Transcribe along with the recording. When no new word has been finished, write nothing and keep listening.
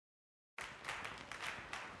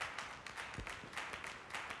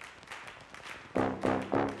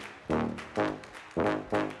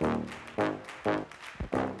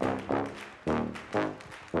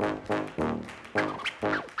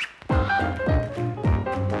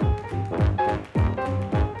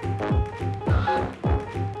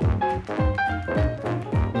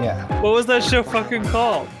What was that show fucking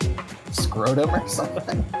called? Scrotum or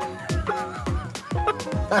something?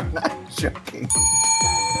 I'm not joking.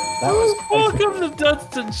 That was Welcome to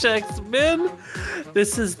Dunstan Checks, men.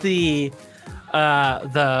 This is the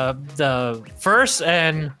first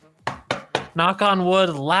and, knock on wood,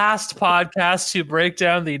 last podcast to break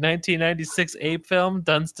down the 1996 ape film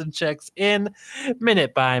Dunstan Checks In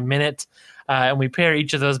minute by minute. And we pair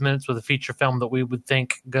each of those minutes with a feature film that we would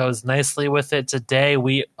think goes nicely with it. Today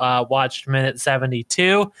we watched minute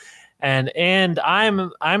 72, and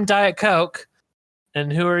I'm Diet Coke.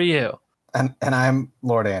 And who are you? And I'm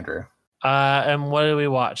Lord Andrew. And what did we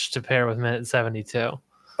watch to pair with minute 72?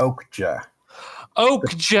 Okja. Okja.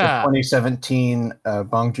 The 2017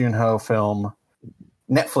 Bong Joon-ho film,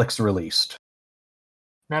 Netflix released.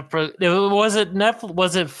 Was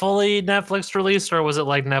it fully Netflix released, or was it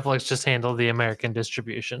like Netflix just handled the American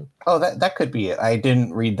distribution? Oh, that could be it. I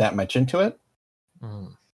didn't read that much into it.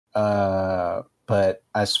 But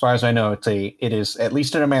as far as I know, it is, at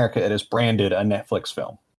least in America, it is branded a Netflix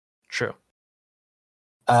film. True.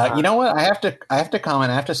 You know what? I have to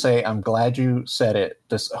comment. I have to say, I'm glad you said it.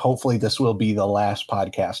 Hopefully this will be the last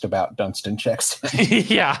podcast about Dunstan Checks.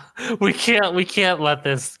 Yeah, we can't let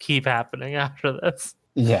this keep happening after this.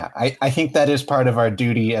 Yeah, I think that is part of our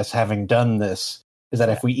duty as having done this, is that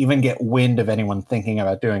if we even get wind of anyone thinking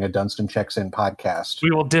about doing a Dunstan Checks In podcast,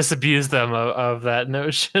 we will disabuse them of that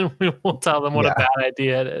notion. We will tell them what a bad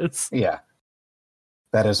idea it is. Yeah.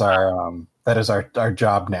 That is our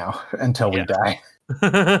job now until we die.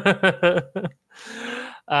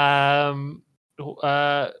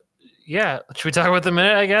 Yeah. Should we talk about the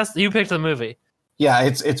minute, I guess? You picked the movie. Yeah,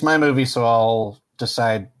 it's my movie, so I'll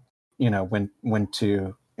decide, when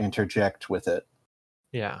to interject with it.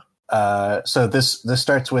 Yeah. So this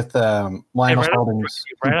starts with Lionel Spalding's.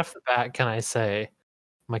 Right off the bat, can I say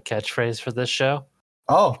my catchphrase for this show?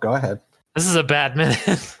 Oh, go ahead. This is a bad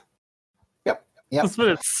minute. Yep. This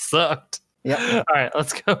minute sucked. Yep. All right,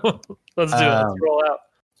 let's go. Let's do it. Let's roll out.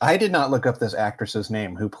 I did not look up this actress's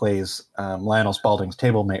name who plays Lionel Spalding's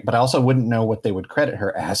table mate, but I also wouldn't know what they would credit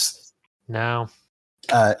her as. No.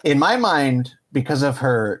 In my mind, because of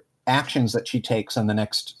her actions that she takes in the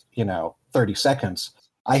next, 30 seconds,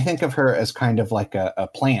 I think of her as kind of like a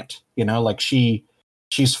plant, like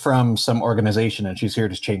she's from some organization and she's here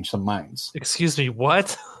to change some minds. Excuse me,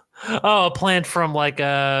 what? Oh, a plant from like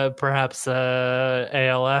perhaps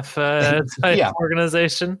ALF type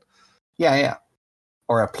organization? Yeah.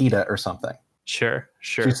 Or a PETA or something. Sure.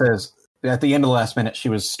 She says at the end of the last minute, she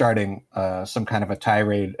was starting some kind of a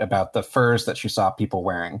tirade about the furs that she saw people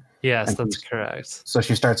wearing. Yes, and that's correct. So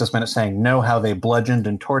she starts this minute saying, know how they bludgeoned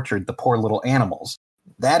and tortured the poor little animals.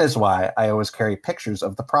 That is why I always carry pictures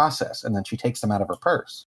of the process. And then she takes them out of her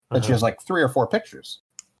purse. And she has like 3 or 4 pictures.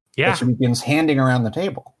 Yeah. That she begins handing around the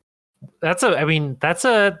table. That's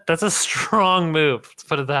a strong move, to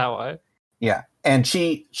put it that way. Yeah. And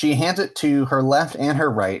she hands it to her left and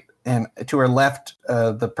her right. And to her left,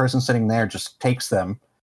 the person sitting there just takes them,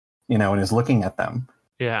 and is looking at them.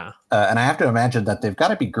 Yeah. And I have to imagine that they've got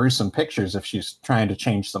to be gruesome pictures if she's trying to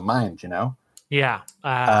change some minds, Yeah.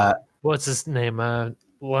 What's his name?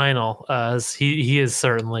 Lionel. He is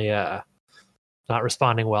certainly not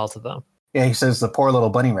responding well to them. Yeah, he says the poor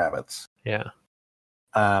little bunny rabbits. Yeah.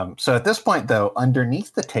 So at this point, though,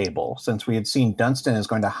 underneath the table, since we had seen Dunstan is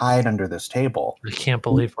going to hide under this table. I can't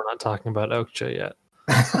believe we're not talking about Okja yet.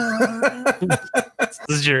 This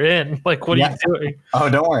is your in. Like, what are you doing? Oh,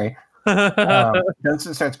 don't worry.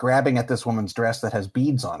 Dunstan starts grabbing at this woman's dress that has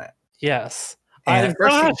beads on it. Yes. And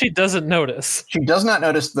she doesn't notice. She does not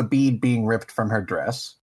notice the bead being ripped from her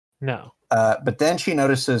dress. No. But then she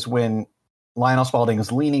notices when Lionel Spalding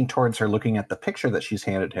is leaning towards her, looking at the picture that she's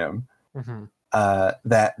handed him,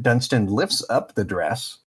 that Dunstan lifts up the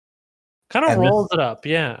dress. Kind of rolls it up,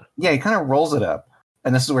 yeah. Yeah, he kind of rolls it up.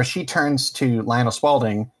 And this is where she turns to Lionel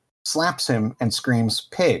Spalding, slaps him, and screams,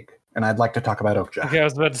 pig. And I'd like to talk about Okja. Okay, I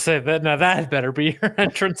was about to say that. Now that had better be your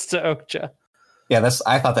entrance to Okja. Yeah,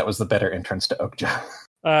 I thought that was the better entrance to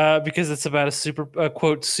Okja. Because it's about a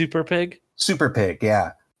quote, super pig? Super pig,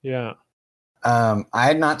 yeah. Yeah. I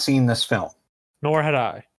had not seen this film. Nor had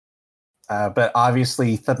I. But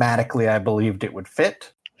obviously, thematically, I believed it would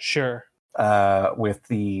fit. Sure. With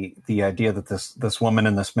the idea that this woman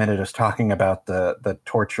in this minute is talking about the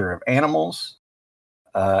torture of animals.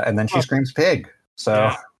 And then she screams pig. So...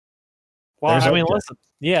 Yeah. Well, I mean, listen.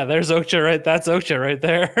 Yeah, there's Okja, right? That's Okja right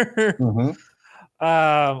there. Mm-hmm.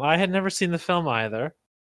 I had never seen the film either.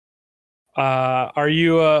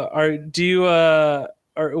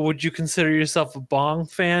 Would you consider yourself a Bong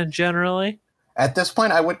fan generally? At this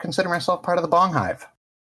point, I would consider myself part of the Bong Hive.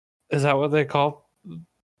 Is that what they call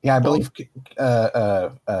Yeah, I believe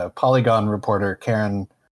Polygon reporter Karen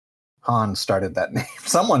Hahn started that name.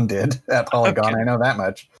 Someone did at Polygon. Okay. I know that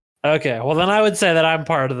much. Okay, well then I would say that I'm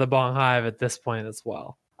part of the Bong Hive at this point as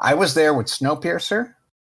well. I was there with Snowpiercer.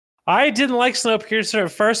 I didn't like Snowpiercer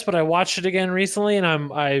at first, but I watched it again recently, and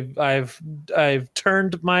I've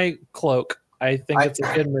turned my cloak. I think it's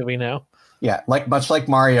a good movie now. Yeah, much like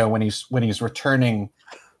Mario when he's returning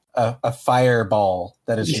a fireball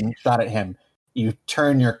that is shot at him, you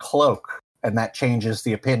turn your cloak, and that changes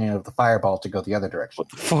the opinion of the fireball to go the other direction. What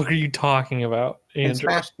the fuck are you talking about, Andrew?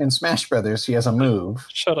 In Smash Brothers, he has a move,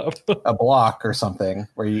 Shut up, a block or something,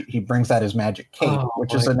 where he brings out his magic cape,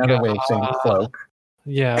 which is another way of saying cloak.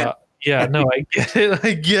 Yeah, no, I get it.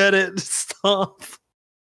 I get it. Stop.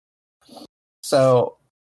 So,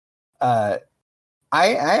 I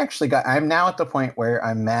actually I'm now at the point where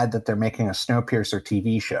I'm mad that they're making a Snowpiercer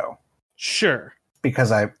TV show. Sure.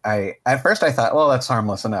 Because I at first I thought, well, that's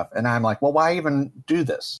harmless enough, and I'm like, well, why even do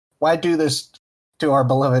this? Why do this to our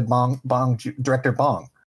beloved Bong director Bong?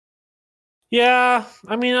 Yeah,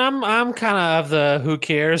 I mean, I'm kind of the who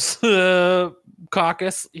cares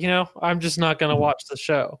caucus. You know, I'm just not going to watch the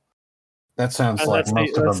show. That sounds like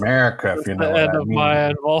most of America, if you know what I mean. My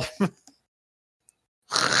involvement.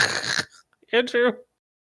 Andrew.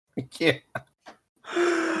 Yeah.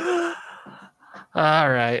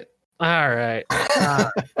 All right.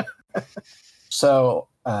 So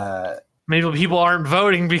maybe people aren't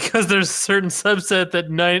voting because there's a certain subset that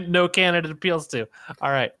no candidate appeals to.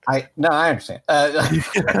 All right. I understand. But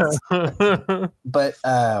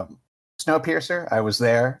Snowpiercer, I was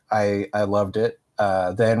there. I loved it.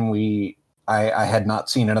 Then I had not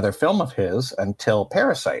seen another film of his until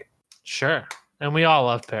Parasite. Sure. And we all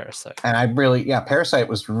love Parasite. And Parasite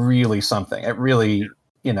was really something. It really,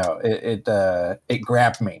 it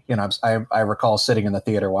grabbed me. I recall sitting in the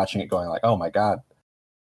theater watching it, going like, "Oh my god!"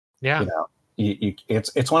 Yeah.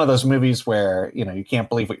 It's one of those movies where you can't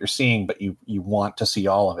believe what you're seeing, but you want to see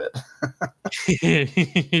all of it.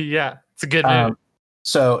 Yeah, it's a good movie.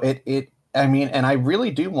 So and I really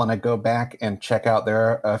do want to go back and check out. There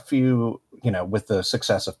are a few, with the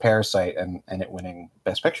success of Parasite and it winning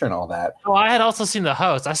Best Picture and all that. Oh, I had also seen The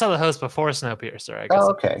Host. I saw The Host before Snowpiercer, I guess. Oh,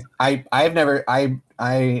 okay. I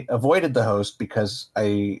avoided The Host because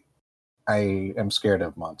I am scared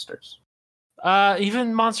of monsters.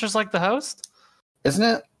 Even monsters like The Host? Isn't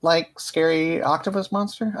it like Scary Octopus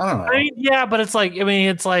Monster? I don't know. Yeah, but it's like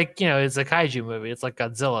it's a kaiju movie. It's like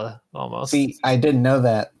Godzilla almost. See, I didn't know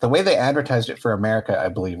that. The way they advertised it for America, I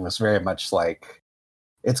believe, was very much like,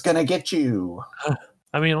 it's gonna get you.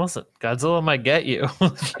 I mean, listen, Godzilla might get you.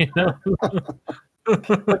 But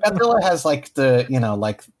Godzilla has like the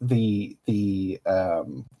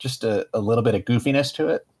just a little bit of goofiness to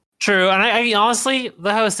it. True, and I honestly,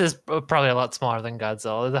 The Host is probably a lot smaller than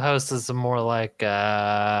Godzilla. The Host is more like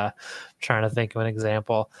trying to think of an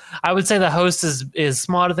example. I would say The Host is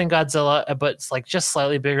smaller than Godzilla, but it's like just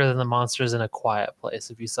slightly bigger than the monsters in A Quiet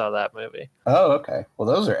Place. If you saw that movie. Oh, okay. Well,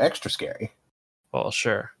 those are extra scary. Well,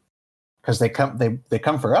 sure, because they come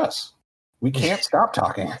for us. We can't stop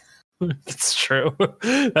talking. It's true.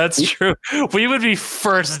 That's true. We would be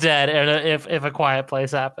first dead if A Quiet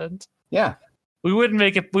Place happened. Yeah. We wouldn't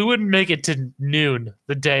make it. We wouldn't make it to noon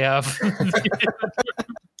the day of.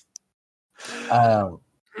 But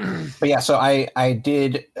yeah, so I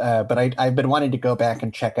did. But I've been wanting to go back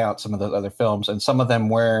and check out some of those other films, and some of them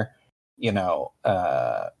were,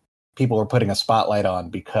 people were putting a spotlight on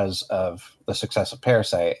because of the success of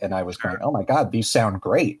Parasite, and I was going, "Oh my god, these sound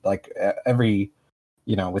great!" Like every,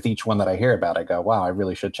 with each one that I hear about, I go, "Wow, I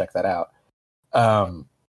really should check that out." So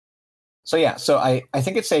yeah, so I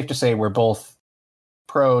think it's safe to say we're both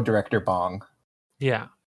pro director Bong. Yeah.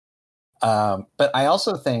 But I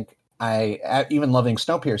also think even loving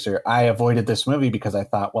Snowpiercer, I avoided this movie because I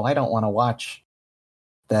thought, well, I don't want to watch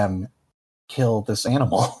them kill this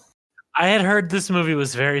animal. I had heard this movie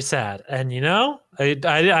was very sad, and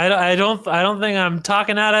I don't think I'm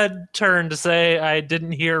talking out of turn to say I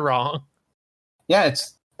didn't hear wrong. Yeah,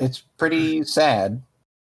 it's pretty sad,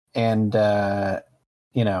 and it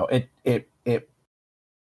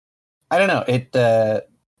I don't know.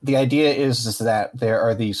 The idea is that there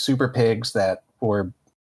are these super pigs that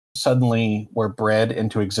suddenly were bred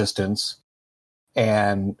into existence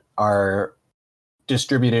and are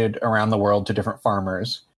distributed around the world to different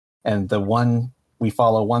farmers. And we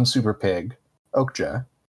follow one super pig, Okja,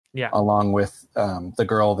 along with the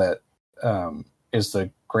girl that is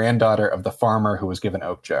the granddaughter of the farmer who was given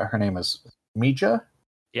Okja. Her name is Mija.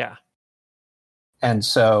 Yeah. And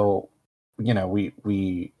so,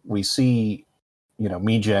 we see,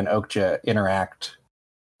 Mija and Okja interact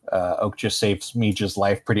Okja saves Mija's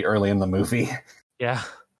life pretty early in the movie. Yeah.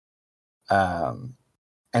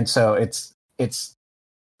 And so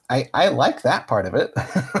I like that part of it.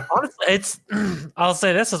 Honestly, I'll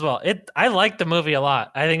say this as well. I like the movie a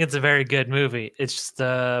lot. I think it's a very good movie. It's just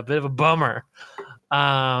a bit of a bummer.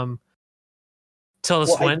 Tilda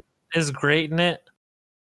Swinton is great in it.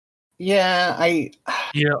 Yeah, are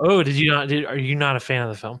you not a fan of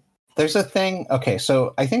the film? There's a thing. Okay,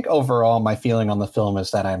 so I think overall my feeling on the film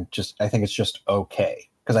is that I think it's just okay,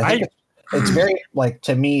 because I think it's very, like,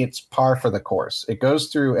 to me it's par for the course. It goes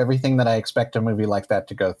through everything that I expect a movie like that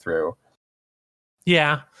to go through.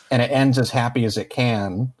 Yeah. And it ends as happy as it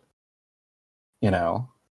can.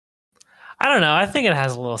 I don't know. I think it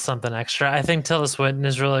has a little something extra. I think Tilda Swinton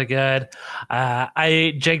is really good.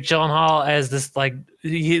 Jake Gyllenhaal as this, like,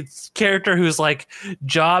 his character whose, like,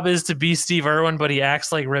 job is to be Steve Irwin, but he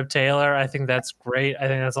acts like Rip Taylor. I think that's great. I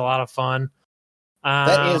think that's a lot of fun.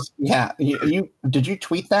 That is, yeah. You did you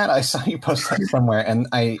tweet that? I saw you post that somewhere, and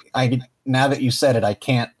I now that you said it, I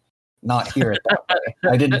can't not hear it that way.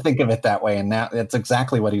 I didn't think of it that way, and now that's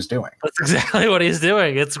exactly what he's doing. That's exactly what he's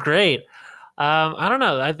doing. It's great. I don't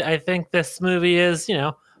know. I think this movie is,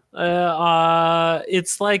 it's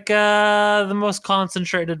like the most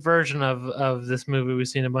concentrated version of this movie we've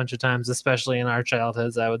seen a bunch of times, especially in our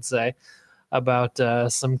childhoods, I would say, about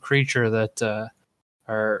some creature that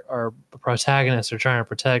our protagonists are trying to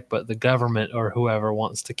protect, but the government or whoever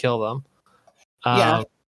wants to kill them. Yeah,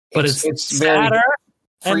 but it's sadder,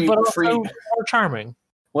 but also more charming.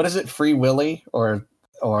 What is it, Free Willy or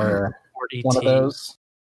one of those?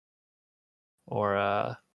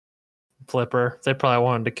 Or Flipper. They probably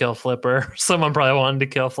wanted to kill Flipper. Someone probably wanted to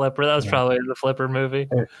kill Flipper. That was probably the Flipper movie.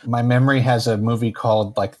 My memory has a movie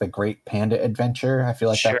called, like, The Great Panda Adventure. I feel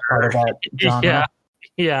like that's part of that genre.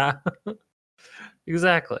 Yeah.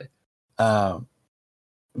 Exactly. But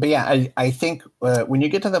yeah, I think when you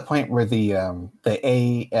get to the point where the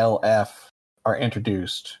ALF are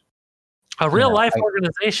introduced, a real life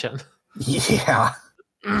organization. Yeah.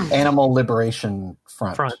 Animal Liberation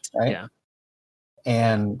Front, right? Yeah.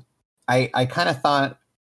 And I kind of thought,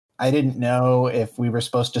 I didn't know if we were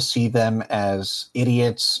supposed to see them as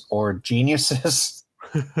idiots or geniuses.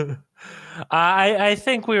 I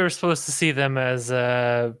think we were supposed to see them as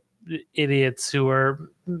idiots who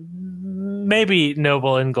were maybe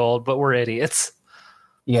noble in gold, but were idiots.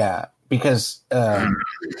 Yeah, because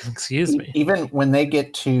excuse me. Even when they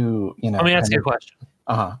get to, let me ask you a question.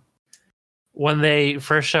 Uh-huh. When they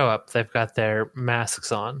first show up, they've got their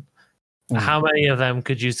masks on. How many of them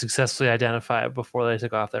could you successfully identify before they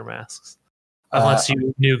took off their masks? Unless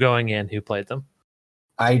you knew going in who played them.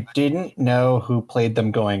 I didn't know who played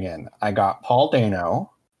them going in. I got Paul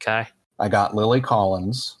Dano. Okay. I got Lily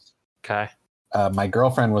Collins. Okay. My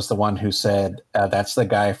girlfriend was the one who said, that's the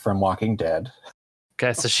guy from Walking Dead.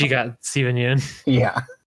 Okay, so she got Steven Yeun. Yeah.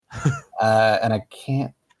 And I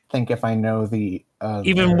can't think if I know the...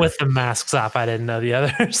 Even with the masks off, I didn't know the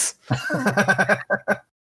others.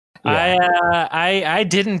 Yeah. I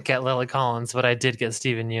didn't get Lily Collins, but I did get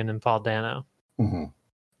Steven Yeun and Paul Dano. Mm-hmm.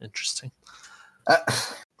 Interesting.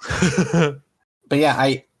 But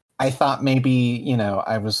yeah, I thought maybe,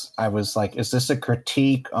 I was like, is this a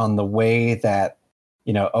critique on the way that,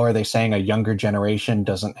 or are they saying a younger generation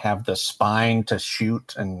doesn't have the spine to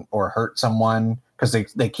shoot or hurt someone? Because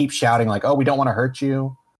they keep shouting like, oh, we don't want to hurt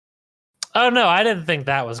you. Oh, no, I didn't think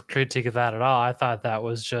that was a critique of that at all. I thought that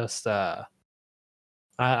was just...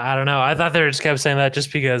 I don't know. I thought they just kept saying that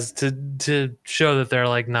just because to show that they're,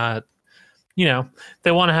 like, not,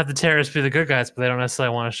 they want to have the terrorists be the good guys, but they don't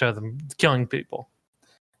necessarily want to show them killing people.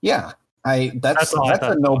 Yeah, that's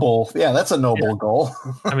a noble goal.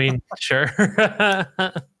 I mean, sure.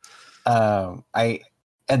 And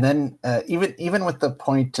then even with the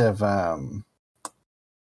point of I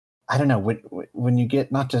don't know, when you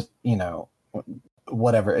get not just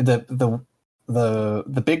whatever the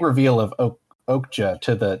big reveal of Okja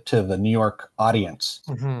to the New York audience,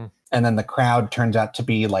 mm-hmm. and then the crowd turns out to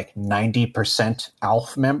be like 90%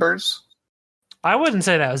 ALF members. I wouldn't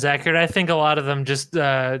say that was accurate. I think a lot of them just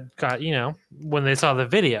got, when they saw the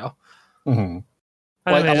video. Mm-hmm.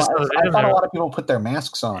 I thought a lot of people put their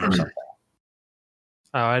masks on or something.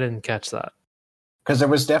 Oh, I didn't catch that. Because there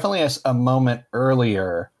was definitely a moment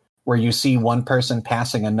earlier where you see one person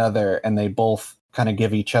passing another and they both kind of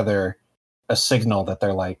give each other a signal that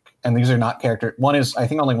they're like, and these are not character. I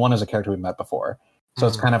think only one is a character we've met before. So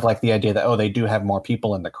it's kind of like the idea that, oh, they do have more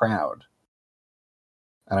people in the crowd.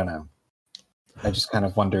 I don't know. I just kind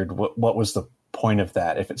of wondered what was the point of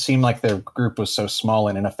that? If it seemed like their group was so small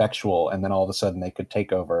and ineffectual, and then all of a sudden they could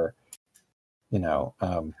take over, you know,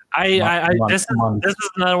 this is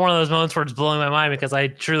another one of those moments where it's blowing my mind because I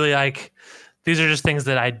truly like these are just things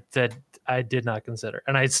that I did not consider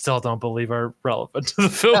and I still don't believe are relevant to the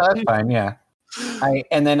film. No, that's fine. Yeah.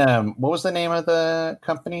 And then what was the name of the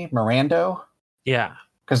company? Mirando? Yeah.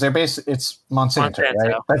 Because they're it's Monsanto,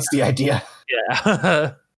 right? That's the idea.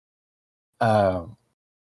 Yeah.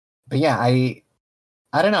 But yeah, I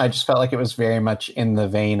don't know. I just felt like it was very much in the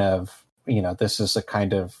vein of, you know, this is a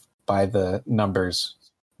kind of by the numbers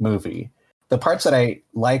movie. The parts that I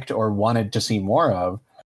liked or wanted to see more of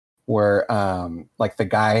were like the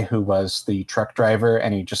guy who was the truck driver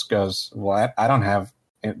and he just goes, "What? I don't have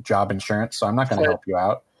job insurance, so I'm not going to help you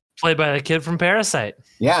out." Played by the kid from Parasite.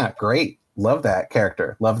 Yeah, great. Love that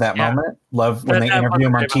character. Love that moment. Love when they interview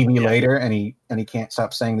him on TV later and he can't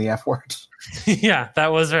stop saying the F word. Yeah,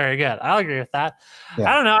 that was very good. I'll agree with that. Yeah.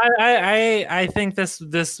 I don't know. I think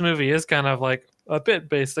this movie is kind of like a bit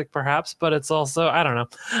basic perhaps, but it's also, I don't know.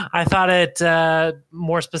 I thought it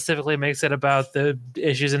more specifically makes it about the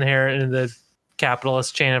issues inherent in the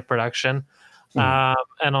capitalist chain of production.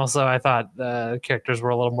 And also I thought the characters were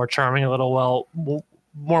a little more charming, a little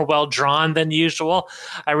more well drawn than usual.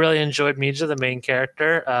 I really enjoyed Mija, the main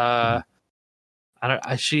character. I'm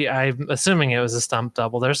assuming it was a stunt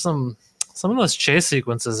double. There's some of those chase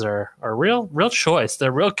sequences are real choice.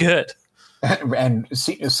 They're real good and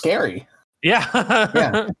scary. Yeah.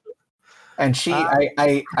 Yeah. And she,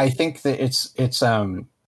 I think that it's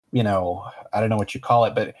you know, I don't know what you call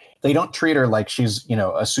it, but they don't treat her like she's, you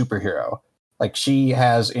know, a superhero. Like she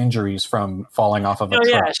has injuries from falling off of a truck.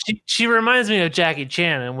 Yeah, she reminds me of Jackie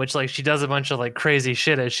Chan, in which like she does a bunch of like crazy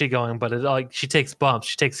shit as she going, but it like she takes bumps,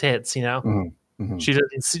 she takes hits, you know. Mm-hmm. Mm-hmm. She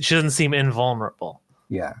doesn't seem invulnerable.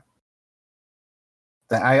 Yeah,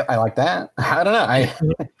 I like that. I don't know.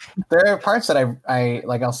 There are parts that I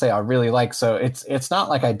like. I'll say I really like. So it's not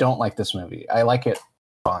like I don't like this movie. I like it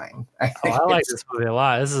fine. I like this movie a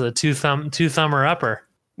lot. This is a two thumber upper.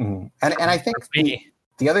 Mm-hmm. And I think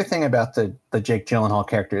the other thing about the Jake Gyllenhaal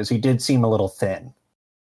character is he did seem a little thin.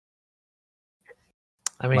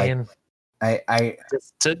 I mean, like,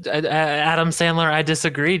 Adam Sandler, I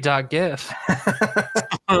disagree. .gif.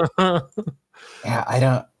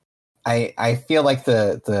 Yeah, I feel like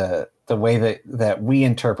the way that we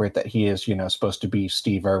interpret that he is, you know, supposed to be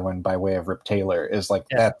Steve Irwin by way of Rip Taylor is like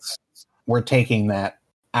we're taking that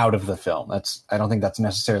out of the film. I don't think that's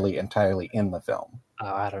necessarily entirely in the film.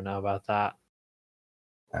 Oh, I don't know about that.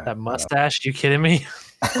 That mustache? You kidding me?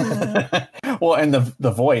 Well, and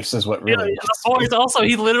the voice is what really. Yeah, the voice also.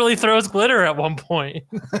 He literally throws glitter at one point.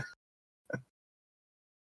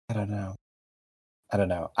 I don't know.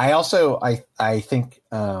 I also I think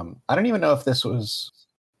I don't even know if this was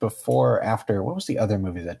before or after. What was the other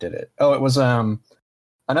movie that did it? Oh, it was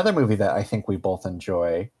another movie that I think we both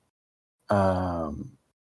enjoy.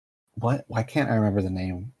 What? Why can't I remember the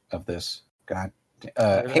name of this? God,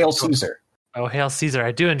 Hail Caesar. Oh, Hail Caesar!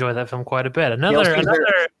 I do enjoy that film quite a bit. Another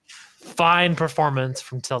fine performance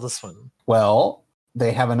from Tilda Swinton. Well,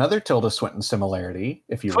 they have another Tilda Swinton similarity,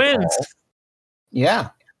 if you twins. Recall. Yeah.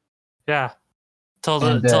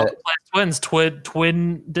 Tilda plays twins.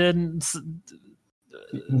 Twin didn't.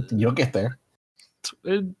 You'll get there.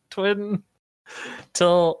 Twin.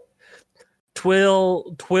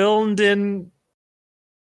 Twilnden.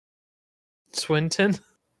 Swinton.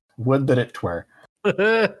 Would that it twere.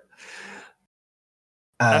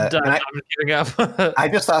 I'm done. I'm giving up. I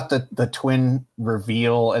just thought that the twin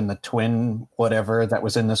reveal and the twin whatever that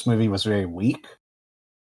was in this movie was very weak.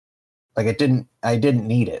 Like I didn't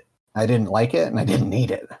need it. I didn't like it, and I didn't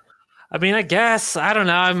need it. I mean, I guess I don't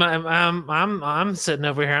know. I'm sitting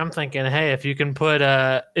over here. I'm thinking, hey, if you can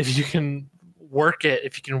work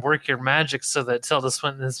your magic so that Tilda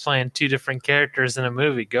Swinton is playing two different characters in a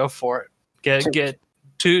movie, go for it. Get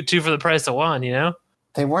two for the price of one. You know.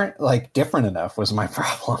 They weren't like different enough was my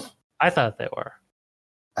problem. I thought they were.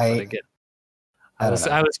 I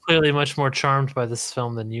was clearly much more charmed by this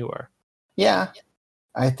film than you were. Yeah,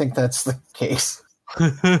 I think that's the case.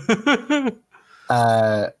 But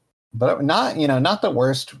not the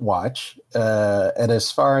worst watch. And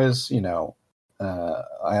as far as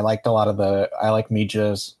I liked I like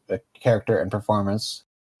Mija's character and performance.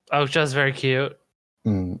 Oh, just very cute.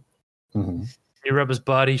 Mm-hmm. He rub his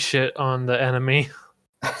body shit on the enemy.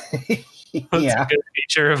 Yeah, a good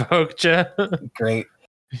feature of Okja. Great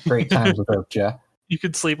times with Okja. You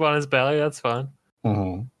could sleep on his belly. That's fun.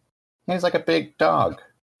 Mm-hmm. He's like a big dog.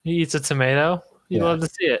 He eats a tomato. You love to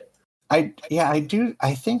see it. I do.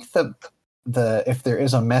 I think the if there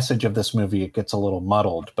is a message of this movie, it gets a little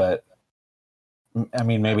muddled. But I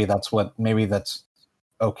mean, maybe that's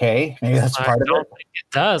okay. Maybe that's I part of don't it. think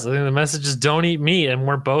it does. I think the message is don't eat meat, and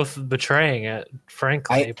we're both betraying it,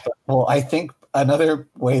 frankly. I think another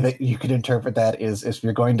way that you could interpret that is if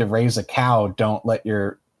you're going to raise a cow, don't let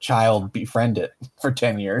your child befriend it for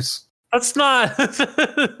 10 years. That's not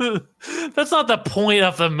that's not the point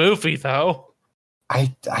of the movie, though.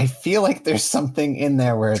 I feel like there's something in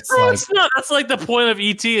there where it's That's like the point of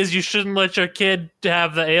ET is you shouldn't let your kid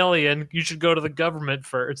have the alien. You should go to the government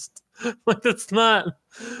first. Like that's not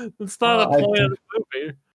the point of the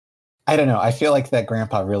movie. I don't know. I feel like that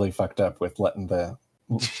grandpa really fucked up with letting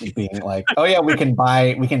being like, oh yeah, we can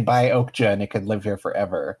buy Okja and it could live here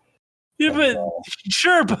forever. Yeah, but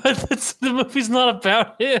sure, but the movie's not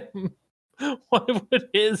about him. Why would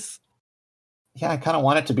his? Yeah, I kind of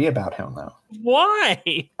want it to be about him though. Why?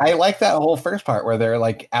 I like that whole first part where they're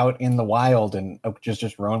like out in the wild and Okja's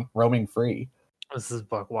just roaming free. This is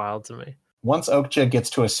buck wild to me. Once Okja gets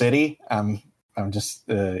to a city, I'm just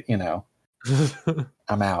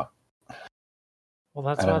I'm out. Well,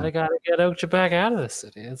 that's why they got to get Okja back out of the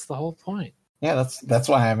city. That's the whole point. Yeah, that's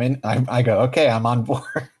why I'm in. I go, okay, I'm on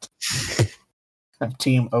board. I'm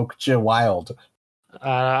Team Okja Wild.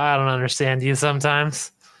 I don't understand you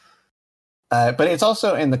sometimes. But it's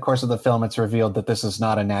also in the course of the film, it's revealed that this is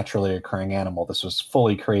not a naturally occurring animal. This was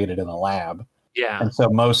fully created in a lab. Yeah. And so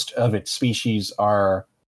most of its species are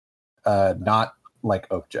not like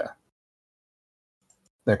Okja.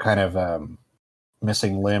 They're kind of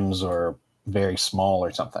missing limbs or very small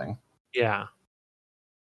or something. Yeah.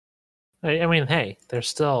 I mean, hey, they're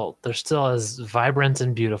still as vibrant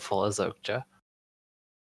and beautiful as Okja.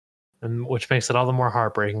 And which makes it all the more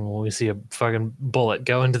heartbreaking when we see a fucking bullet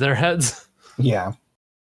go into their heads. Yeah.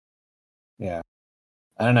 I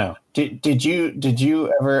don't know. Did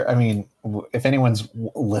you ever? I mean, if anyone's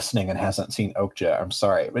listening and hasn't seen Okja, I'm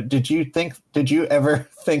sorry, but did you ever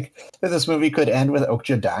think that this movie could end with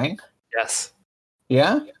Okja dying? Yes.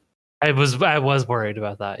 Yeah. I was worried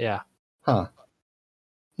about that. Yeah. Huh.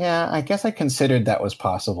 Yeah, I guess I considered that was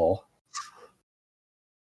possible.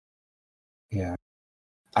 Yeah.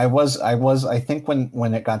 I think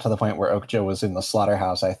when it got to the point where Okja was in the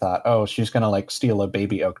slaughterhouse, I thought, oh, she's gonna like steal a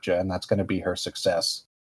baby Okja and that's gonna be her success.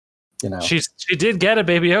 You know. She did get a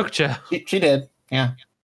baby Okja. She did. Yeah.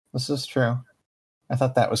 This is true. I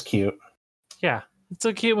thought that was cute. Yeah. It's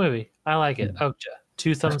a cute movie. I like it. Okja.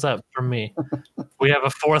 2 thumbs up from me. We have a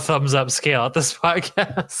 4 thumbs up scale at this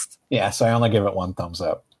podcast. Yeah, so I only give it 1 thumbs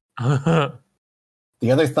up. The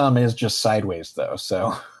other thumb is just sideways though,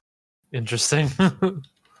 so interesting.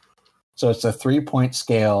 So it's a 3-point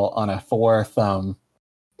scale on a 4 thumb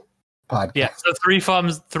podcast. Yeah, so 3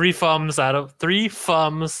 thumbs out of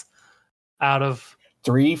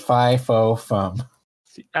 3-5-0 thumb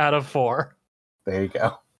out of 4. There you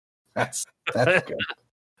go. That's good.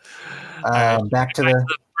 Right, back to the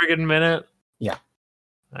friggin' minute. Yeah.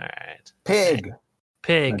 All right. Pig.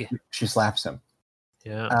 She slaps him.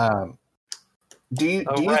 Yeah. Do you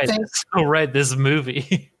think? Oh, right. This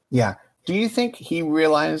movie. Yeah. Do you think he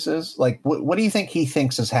realizes? Like, what do you think he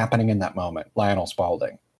thinks is happening in that moment, Lionel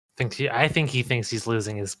Spaulding? I think he thinks he's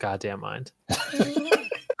losing his goddamn mind.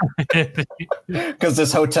 Because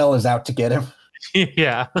this hotel is out to get him.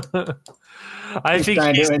 Yeah. I think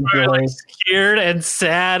he's like scared and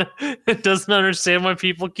sad and doesn't understand why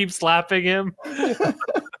people keep slapping him.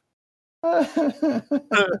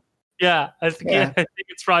 Yeah, I think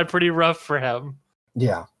it's probably pretty rough for him.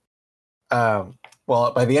 Yeah.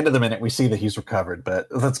 Well, by the end of the minute, we see that he's recovered, but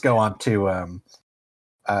let's go on to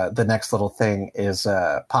the next little thing is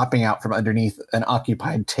popping out from underneath an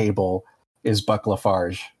occupied table is Buck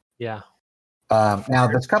Lafarge. Yeah. Now,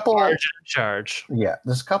 this couple... Charge. Yeah,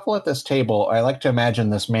 this couple at this table, I like to imagine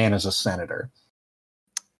this man is a senator.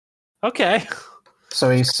 Okay. So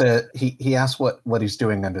he said he asked what he's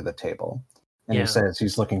doing under the table. And he says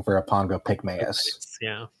he's looking for a Pongo Pygmaeus.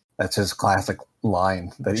 Yeah. That's his classic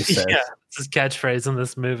line that he says. Yeah, it's his catchphrase in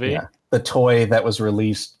this movie. Yeah. The toy that was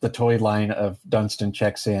released, the toy line of Dunstan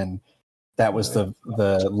Checks In, that was the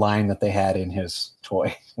line that they had in his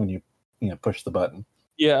toy when you push the button.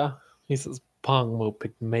 Yeah. He says Pongo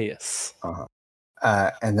Pygmaeus. Uh-huh.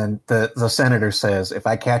 And then the senator says, if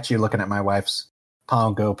I catch you looking at my wife's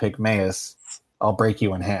Pongo Pygmaeus, I'll break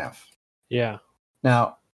you in half. Yeah.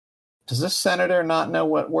 Now, does this senator not know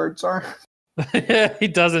what words are? He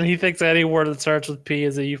doesn't. He thinks any word that starts with P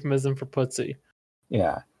is a euphemism for pussy.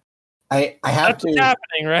 Yeah. I have that's what's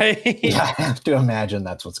happening, right? Yeah, I have to imagine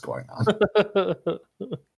that's what's going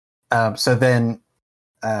on. So then,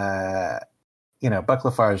 Buck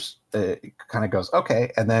Lafarge kind of goes,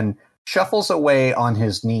 okay, and then shuffles away on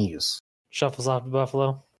his knees. Shuffles off to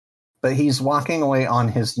Buffalo. but he's walking away on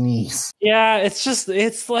his knees. Yeah,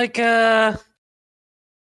 it's like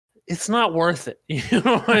it's not worth it. You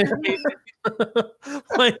know what I mean?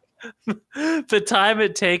 Like the time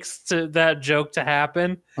it takes to that joke to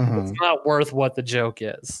happen, it's not worth what the joke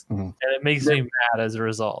is. And it makes me mad as a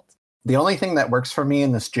result. The only thing that works for me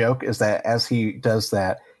in this joke is that as he does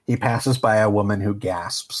that, he passes by a woman who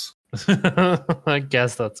gasps. I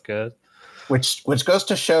guess that's good. Which goes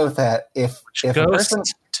to show that if a person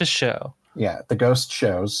to show. Yeah, the ghost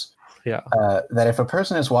shows. Yeah. That if a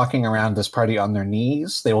person is walking around this party on their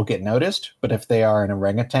knees, they will get noticed. But if they are an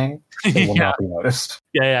orangutan, they will not be noticed.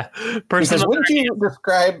 Yeah. Because wouldn't you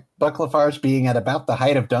describe Buck Lafarge being at about the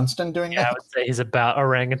height of Dunstan doing that? I would say he's about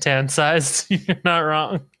orangutan sized. You're not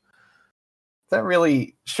wrong. That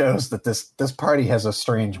really shows that this party has a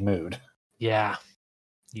strange mood. Yeah.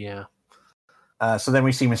 So then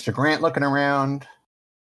we see Mr. Grant looking around.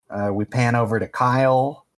 We pan over to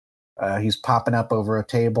Kyle. He's popping up over a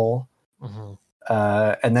table.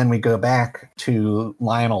 And then we go back to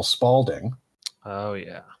Lionel Spaulding. Oh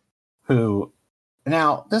yeah. Who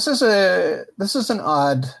now this is an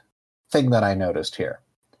odd thing that I noticed here.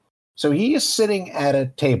 So he is sitting at a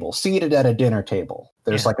table, seated at a dinner table.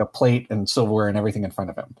 There's like a plate and silverware and everything in front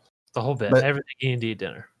of him. The whole bit, everything you need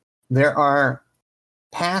dinner. There are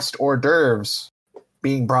past hors d'oeuvres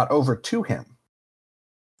being brought over to him.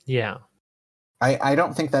 Yeah. I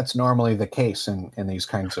don't think that's normally the case in these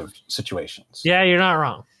kinds of situations. Yeah, you're not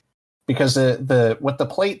wrong. Because the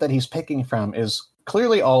plate that he's picking from is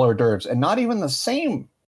clearly all hors d'oeuvres and not even the same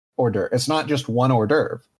hors d'oeuvre. It's not just one hors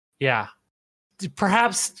d'oeuvre. Yeah.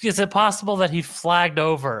 Perhaps is it possible that he flagged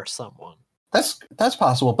over someone? That's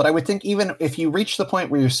possible, but I would think even if you reach the point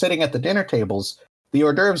where you're sitting at the dinner tables, the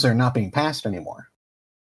hors d'oeuvres are not being passed anymore.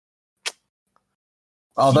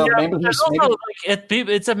 Although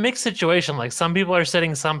it's a mixed situation. Like some people are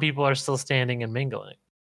sitting, some people are still standing and mingling.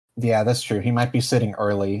 Yeah, that's true. He might be sitting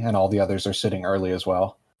early, and all the others are sitting early as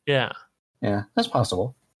well. Yeah, that's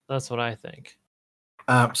possible. That's what I think.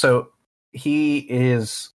 So he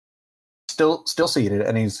is still seated,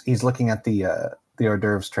 and he's looking at the hors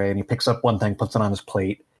d'oeuvres tray, and he picks up one thing, puts it on his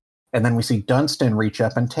plate, and then we see Dunstan reach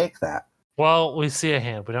up and take that. Well, we see a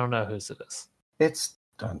hand. We don't know whose it is. It's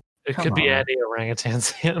Dunstan. It could be Eddie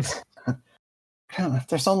Orangutan's hand.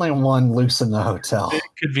 There's only one loose in the hotel. It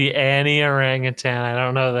could be Annie Orangutan. I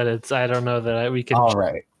don't know that we can. All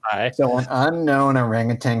right. So an unknown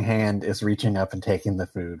orangutan hand is reaching up and taking the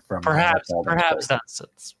food from. Perhaps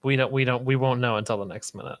Dunstan's. We won't know until the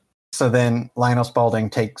next minute. So then Lionel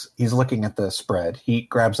Spaulding he's looking at the spread. He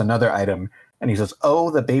grabs another item and he says,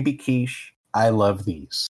 "Oh, the baby quiche. I love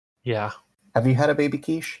these." Yeah. Have you had a baby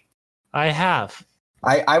quiche? I have.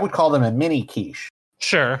 I would call them a mini quiche.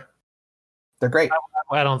 Sure. They're great.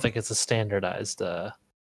 I don't think it's a standardized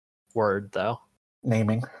word, though.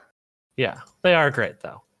 Naming. Yeah, they are great,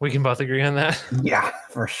 though. We can both agree on that. Yeah,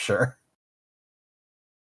 for sure.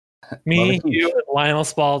 Me, you, and Lionel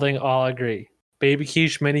Spaulding all agree. Baby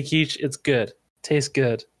quiche, mini quiche, it's good. Tastes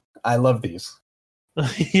good. I love these.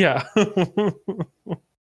 Yeah. And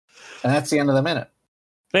that's the end of the minute.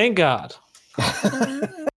 Thank God.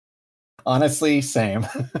 Honestly, same.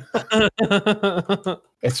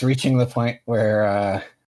 It's reaching the point where,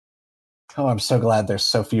 I'm so glad there's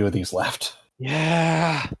so few of these left.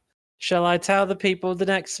 Yeah. Shall I tell the people the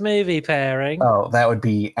next movie pairing? Oh, that would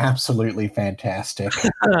be absolutely fantastic.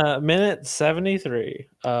 Minute 73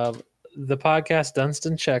 of the podcast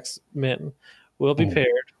Dunstan Checks Min will be paired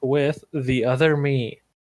with The Other Me.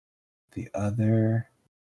 The Other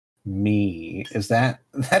Me. That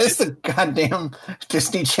is the goddamn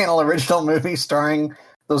Disney Channel original movie starring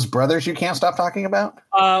those brothers you can't stop talking about?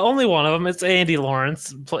 Only one of them. It's Andy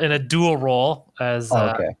Lawrence in a dual role as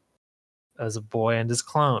as a boy and his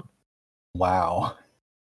clone. Wow.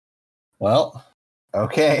 Well,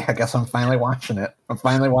 okay. I guess I'm finally watching it. I'm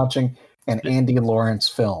finally watching an Andy Lawrence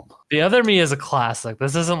film. The Other Me is a classic.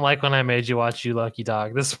 This isn't like when I made you watch You Lucky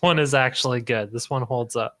Dog. This one is actually good. This one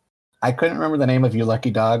holds up. I couldn't remember the name of You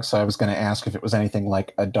Lucky Dog, so I was going to ask if it was anything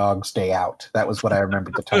like A Dog's Day Out. That was what I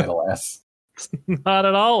remembered the title as. Not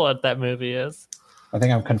at all what that movie is. I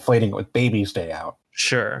think I'm conflating it with Baby's Day Out.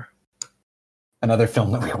 Sure. Another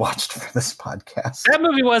film that we watched for this podcast. That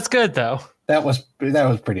movie was good, though. That was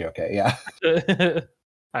pretty okay, yeah.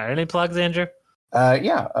 All right, any plugs, Andrew?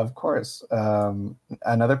 Yeah, of course.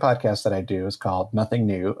 Another podcast that I do is called Nothing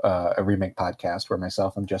New, a remake podcast where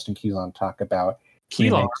myself and Justin Keyson talk about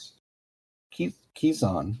Keylon.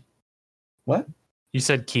 Keyson. What? You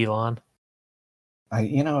said Keylon.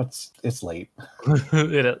 It's late.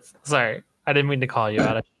 It is. Sorry. I didn't mean to call you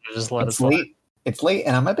out. I should just let us late. It's late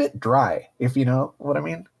and I'm a bit dry, if you know what I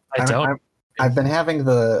mean. I don't. I've been having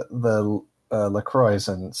the LaCroix,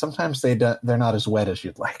 and sometimes they're not as wet as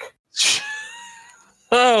you'd like.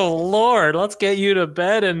 Oh Lord, let's get you to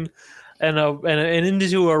bed and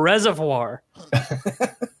into a reservoir.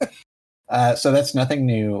 So that's Nothing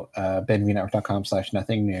New,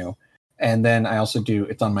 benviewnetwork.com/nothing new. And then I also do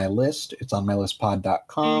It's on My List. It's on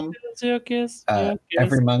mylistpod.com.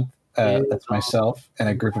 Every month, that's myself and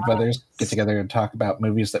a group of others get together and talk about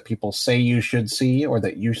movies that people say you should see or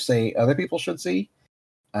that you say other people should see.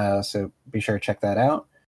 So be sure to check that out.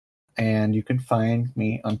 And you can find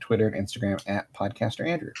me on Twitter and Instagram at Podcaster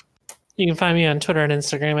Andrew. You can find me on Twitter and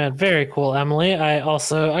Instagram at Very Cool Emily. I got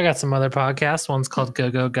some other podcasts. One's called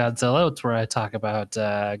Go Go Godzilla. It's where I talk about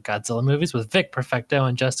Godzilla movies with Vic Perfecto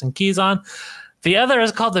and Justin Keys on. The other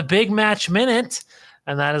is called The Big Match Minute,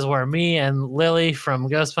 and that is where me and Lily from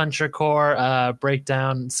Ghost Puncher Corps break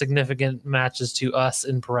down significant matches to us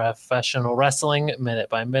in professional wrestling minute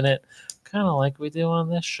by minute, kind of like we do on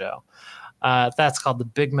this show. That's called The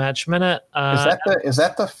Big Match Minute. Is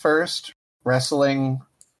that the first wrestling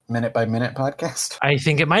minute by minute podcast? I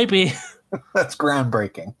think it might be. That's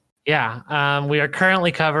groundbreaking. Yeah. We are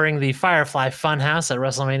currently covering the Firefly Funhouse at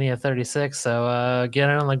WrestleMania 36. So get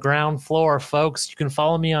it on the ground floor, folks. You can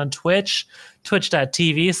follow me on Twitch,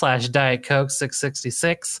 twitch.tv/Diet Coke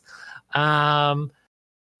 666.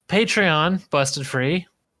 Patreon, busted free.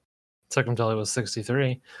 Took him till he was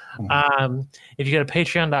 63. Mm-hmm. If you go to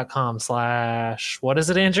patreon.com/ what is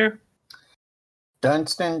it, Andrew?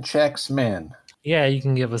 Dunstan Checks Men. Yeah, you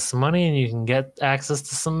can give us some money and you can get access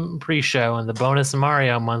to some pre-show and the bonus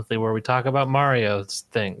Mario monthly where we talk about Mario's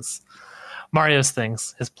things,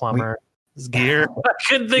 his plumber, his gear. I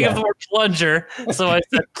couldn't think of the word plunger, so I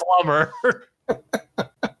said plumber.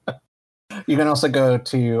 You can also go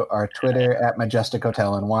to our Twitter at Majestic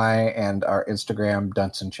Hotel NY and our Instagram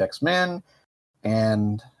Dunstan Checks Men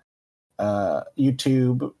and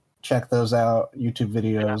YouTube. Check those out. YouTube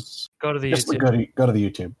videos. Yeah. Go to the YouTube. Go to the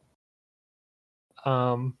YouTube.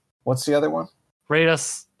 What's the other one? Rate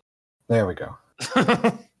us. There we go.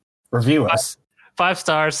 Review us. 5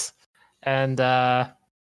 stars. And oh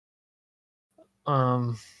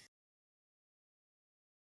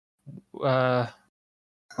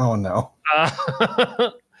no.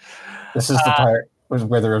 This is the part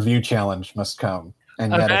where the review challenge must come.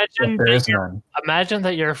 And yet there is none. Imagine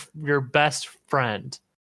that your best friend.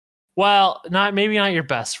 Well, maybe not your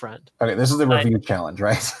best friend. Okay, this is the review challenge,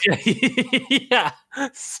 right? Yeah.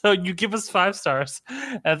 So you give us 5 stars,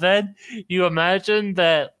 and then you imagine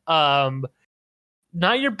that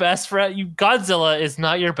not your best friend. Godzilla is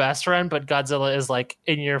not your best friend, but Godzilla is like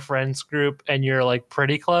in your friends group, and you're like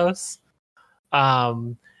pretty close.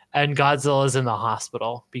 And Godzilla is in the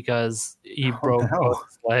hospital because he broke both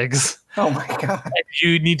his legs. Oh my god! And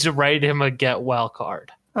you need to write him a get well card.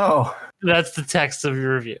 Oh, that's the text of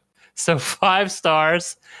your review. So 5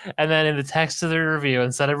 stars, and then in the text of the review,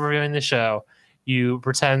 instead of reviewing the show, you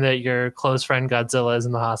pretend that your close friend Godzilla is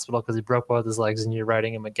in the hospital because he broke both his legs, and you're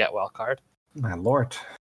writing him a get well card. My lord.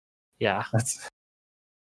 Yeah.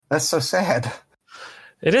 That's so sad.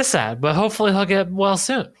 It is sad, but hopefully he'll get well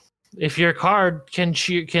soon. If your card can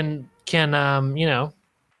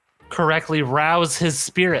correctly rouse his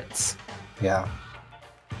spirits. Yeah.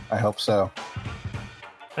 I hope so.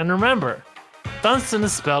 And remember, Dunstan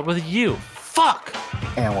is spelled with U. Fuck!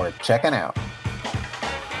 And we're checking out.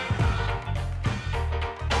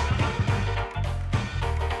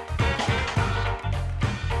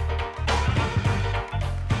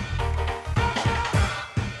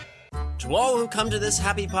 To all who come to this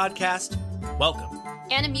happy podcast, welcome.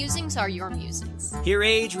 Animusings are your musings. Here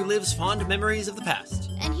age relives fond memories of the past.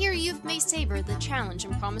 And here youth may savor the challenge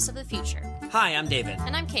and promise of the future. Hi, I'm David.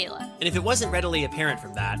 And I'm Kayla. And if it wasn't readily apparent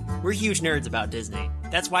from that, we're huge nerds about Disney.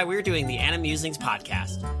 That's why we're doing the Animusings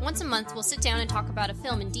podcast. Once a month, we'll sit down and talk about a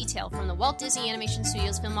film in detail from the Walt Disney Animation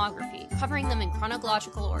Studios filmography, covering them in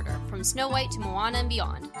chronological order, from Snow White to Moana and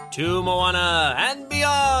beyond. To Moana and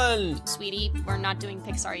beyond! Sweetie, we're not doing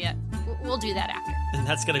Pixar yet. We'll do that after. And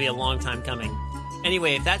that's going to be a long time coming.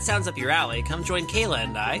 Anyway, if that sounds up your alley, come join Kayla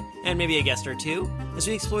and I, and maybe a guest or two, as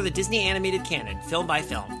we explore the Disney animated canon, film by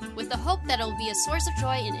film. With the hope that it'll be a source of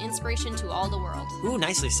joy and inspiration to all the world. Ooh,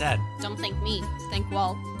 nicely said. Don't thank me, thank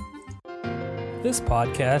Walt. This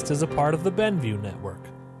podcast is a part of the Benview Network.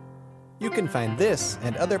 You can find this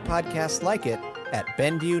and other podcasts like it at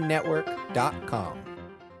BenviewNetwork.com.